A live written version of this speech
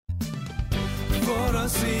for a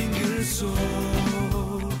single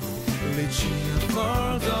soul, reaching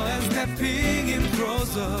further and stepping in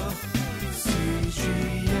closer.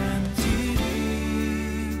 CGN to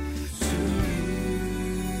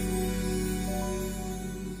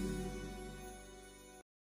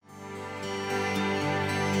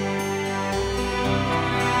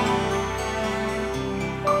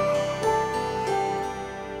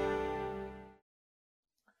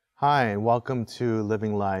Hi, and welcome to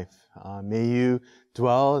Living Life. May you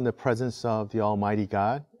dwell in the presence of the Almighty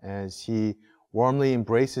God as He warmly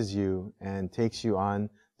embraces you and takes you on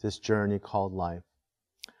this journey called life.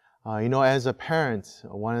 As a parent,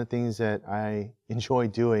 one of the things that I enjoy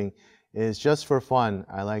doing is just for fun.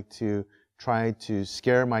 I like to try to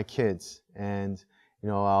scare my kids, and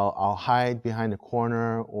I'll hide behind a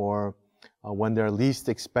corner, or when they're least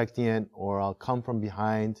expecting it, or I'll come from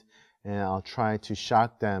behind and I'll try to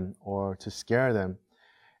shock them or to scare them.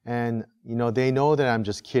 And, they know that I'm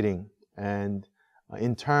just kidding. And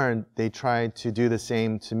in turn, they try to do the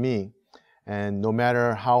same to me. And no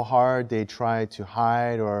matter how hard they try to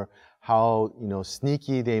hide or how,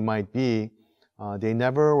 sneaky they might be, they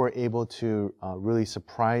never were able to really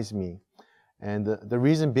surprise me. And the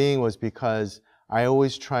reason being was because I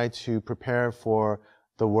always try to prepare for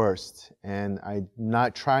the worst. And I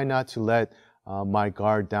try not to let my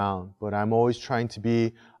guard down, but I'm always trying to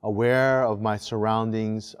be aware of my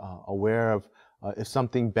surroundings, aware of if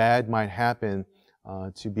something bad might happen,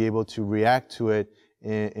 to be able to react to it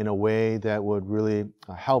in a way that would really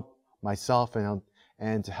help myself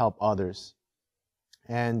and to help others.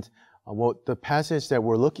 And what the passage that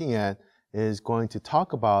we're looking at is going to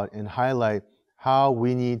talk about and highlight how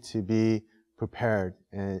we need to be prepared.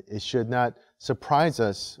 And it should not surprise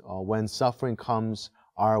us when suffering comes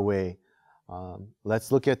our way.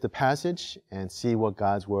 Let's look at the passage and see what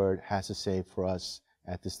God's Word has to say for us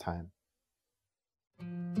at this time.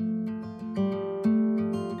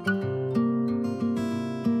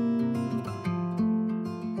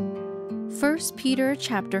 1 Peter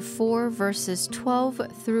chapter 4, verses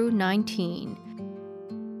 12 through 19.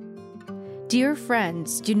 Dear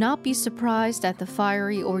friends, do not be surprised at the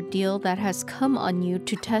fiery ordeal that has come on you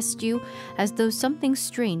to test you as though something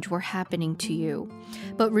strange were happening to you.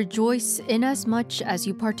 But rejoice inasmuch as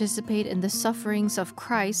you participate in the sufferings of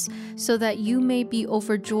Christ, so that you may be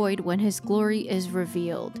overjoyed when His glory is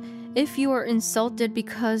revealed. If you are insulted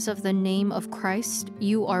because of the name of Christ,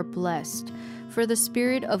 you are blessed, for the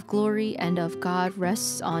Spirit of glory and of God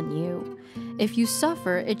rests on you. If you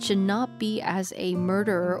suffer, it should not be as a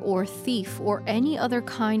murderer or thief or any other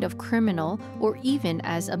kind of criminal, or even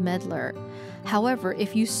as a meddler. However,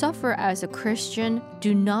 if you suffer as a Christian,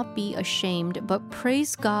 do not be ashamed, but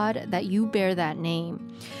praise God that you bear that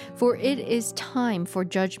name. For it is time for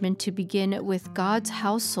judgment to begin with God's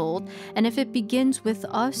household, and if it begins with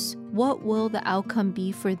us, what will the outcome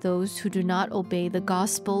be for those who do not obey the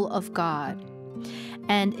gospel of God?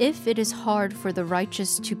 And if it is hard for the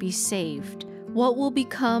righteous to be saved, what will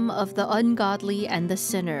become of the ungodly and the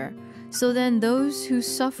sinner? So then those who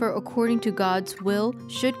suffer according to God's will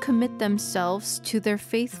should commit themselves to their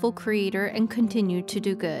faithful Creator and continue to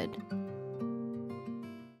do good.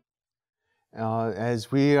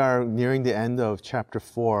 As we are nearing the end of chapter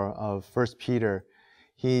 4 of 1 Peter,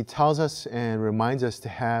 he tells us and reminds us to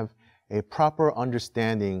have a proper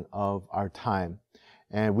understanding of our time.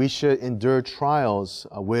 And we should endure trials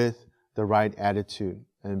with the right attitude,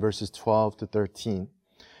 in verses 12 to 13.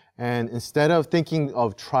 And instead of thinking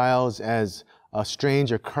of trials as a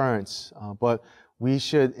strange occurrence, but we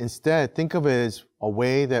should instead think of it as a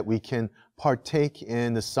way that we can partake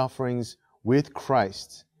in the sufferings with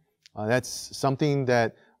Christ. That's something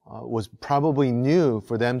that was probably new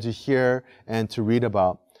for them to hear and to read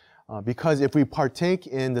about. Because if we partake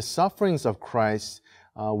in the sufferings of Christ,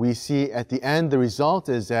 we see at the end the result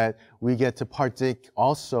is that we get to partake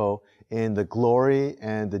also in the glory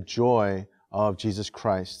and the joy of Jesus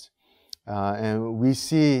Christ. And we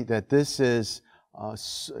see that this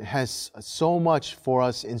has so much for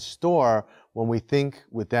us in store when we think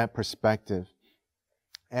with that perspective.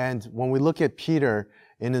 And when we look at Peter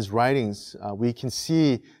in his writings, we can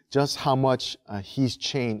see just how much he's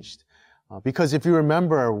changed. Because if you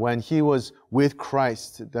remember when he was with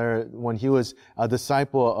Christ, when he was a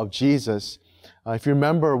disciple of Jesus, if you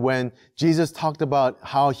remember when Jesus talked about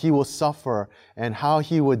how he will suffer and how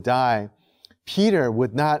he would die, Peter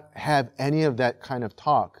would not have any of that kind of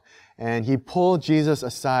talk. And he pulled Jesus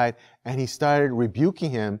aside and he started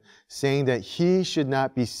rebuking him, saying that he should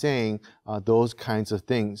not be saying those kinds of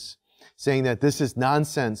things. saying that this is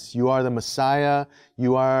nonsense. You are the Messiah.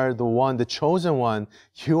 You are the one, the chosen one.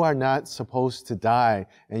 You are not supposed to die,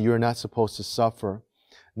 and you are not supposed to suffer.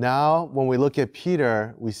 Now, when we look at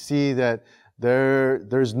Peter, we see that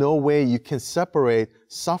there's no way you can separate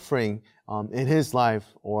suffering in his life,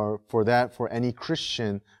 or for any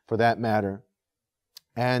Christian for that matter.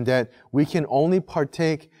 And that we can only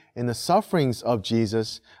partake in the sufferings of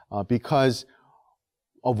Jesus because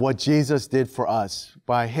of what Jesus did for us.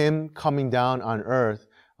 By him coming down on earth,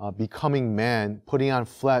 becoming man, putting on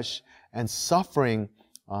flesh, and suffering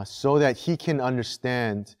so that he can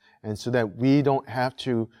understand, and so that we don't have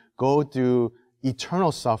to go through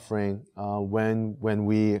eternal suffering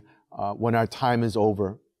when our time is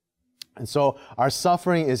over. And so our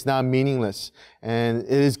suffering is not meaningless, and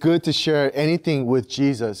it is good to share anything with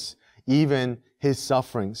Jesus, even his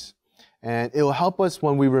sufferings. And it will help us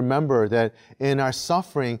when we remember that in our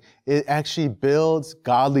suffering, it actually builds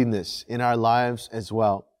godliness in our lives as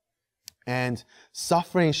well. And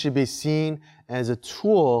suffering should be seen as a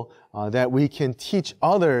tool that we can teach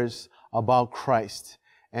others about Christ.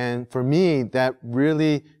 And for me, that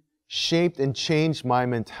really shaped and changed my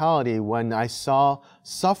mentality when I saw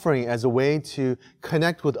suffering as a way to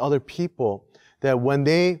connect with other people. That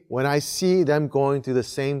when I see them going through the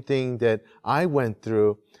same thing that I went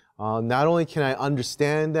through, not only can I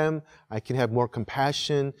understand them, I can have more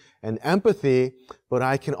compassion and empathy, but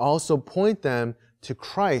I can also point them to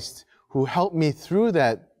Christ, who helped me through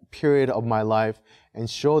that period of my life, and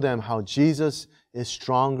show them how Jesus is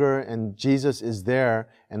stronger and Jesus is there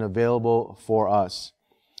and available for us.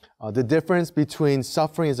 The difference between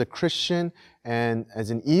suffering as a Christian and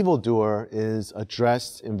as an evildoer is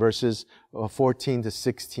addressed in verses 14 to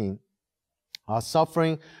 16.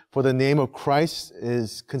 Suffering for the name of Christ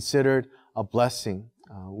is considered a blessing.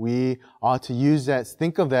 We ought to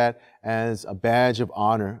think of that as a badge of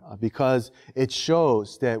honor, because it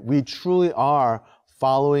shows that we truly are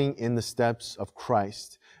following in the steps of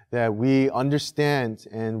Christ, that we understand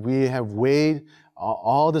and we have weighed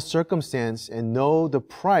all the circumstance and know the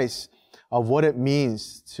price of what it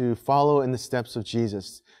means to follow in the steps of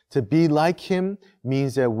Jesus. To be like him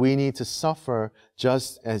means that we need to suffer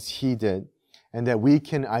just as he did, and that we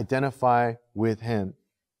can identify with him.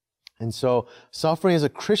 And so suffering as a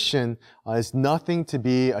Christian is nothing to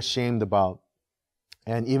be ashamed about.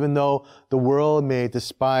 And even though the world may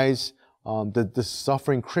despise the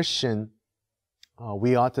suffering Christian,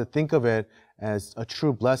 we ought to think of it as a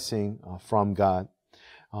true blessing from God.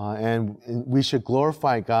 And we should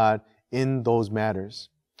glorify God in those matters.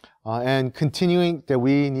 And continuing that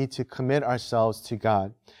we need to commit ourselves to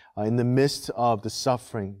God in the midst of the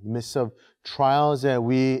suffering, in the midst of trials that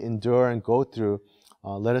we endure and go through.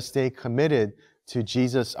 Let us stay committed to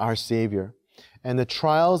Jesus, our Savior. And the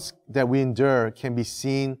trials that we endure can be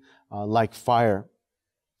seen like fire.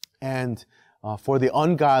 And for the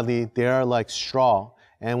ungodly, they are like straw.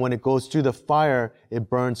 And when it goes through the fire, it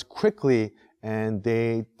burns quickly and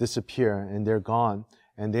they disappear and they're gone.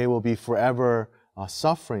 And they will be forever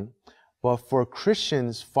suffering. But for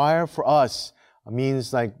Christians, fire for us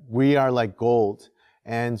means like we are like gold.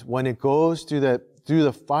 And when it goes through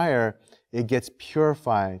the fire, it gets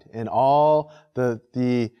purified, and all the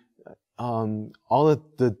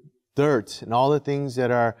dirt and all the things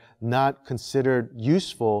that are not considered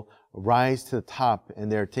useful rise to the top,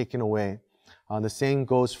 and they're taken away. The same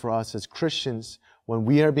goes for us as Christians. When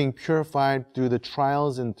we are being purified through the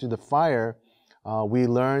trials and through the fire, we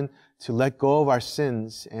learn to let go of our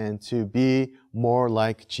sins and to be more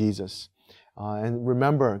like Jesus. And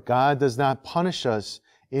remember, God does not punish us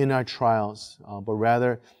in our trials, but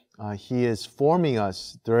rather He is forming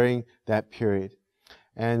us during that period.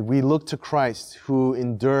 And we look to Christ, who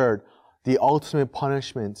endured the ultimate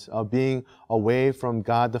punishment of being away from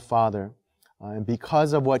God the Father. And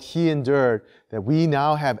because of what He endured, that we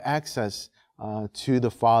now have access to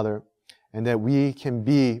the Father, and that we can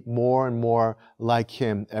be more and more like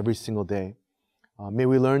Him every single day. May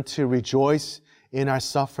we learn to rejoice in our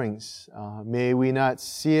sufferings. May we not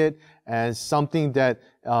see it as something that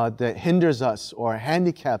hinders us or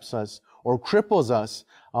handicaps us or cripples us,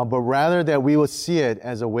 but rather that we will see it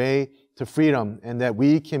as a way to freedom, and that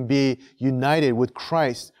we can be united with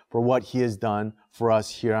Christ for what He has done for us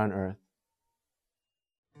here on earth.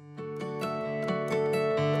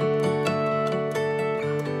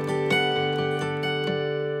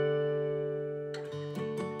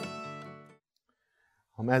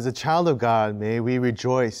 As a child of God, may we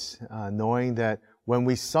rejoice knowing that when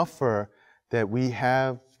we suffer, that we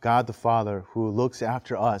have God the Father who looks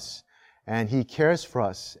after us, and He cares for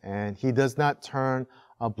us, and He does not turn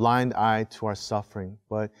a blind eye to our suffering,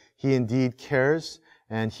 but He indeed cares,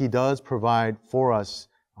 And He does provide for us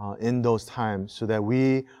in those times so that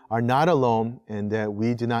we are not alone and that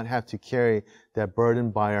we do not have to carry that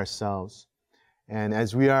burden by ourselves. And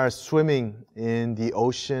as we are swimming in the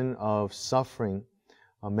ocean of suffering,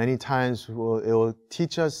 many times it will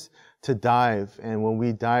teach us to dive. And when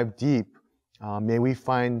we dive deep, may we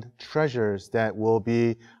find treasures that will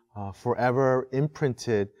be forever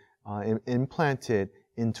implanted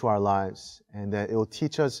into our lives, and that it will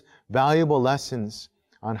teach us valuable lessons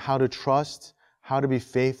on how to trust, how to be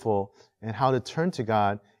faithful, and how to turn to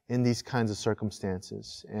God in these kinds of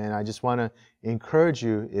circumstances. And I just want to encourage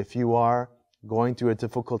you, if you are going through a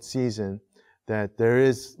difficult season, that there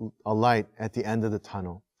is a light at the end of the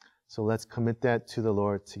tunnel. So let's commit that to the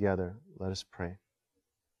Lord together. Let us pray.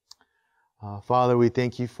 Father, we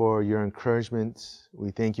thank you for your encouragement.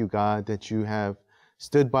 We thank you, God, that you have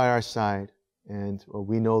stood by our side. And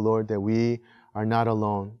we know, Lord, that we are not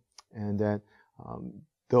alone. And that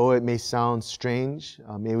though it may sound strange,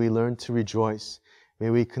 may we learn to rejoice.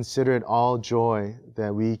 May we consider it all joy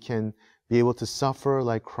that we can be able to suffer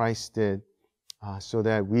like Christ did, so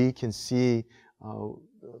that we can see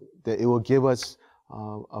that it will give us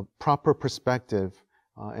a proper perspective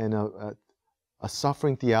and a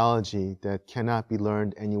suffering theology that cannot be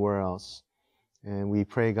learned anywhere else. And we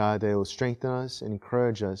pray, God, that it will strengthen us and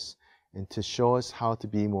encourage us and to show us how to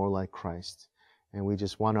be more like Christ. And we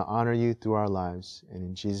just want to honor you through our lives. And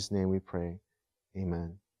in Jesus' name we pray.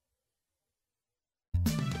 Amen.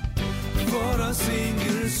 For a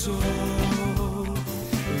single soul,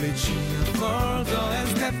 reaching further and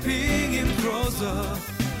stepping in closer.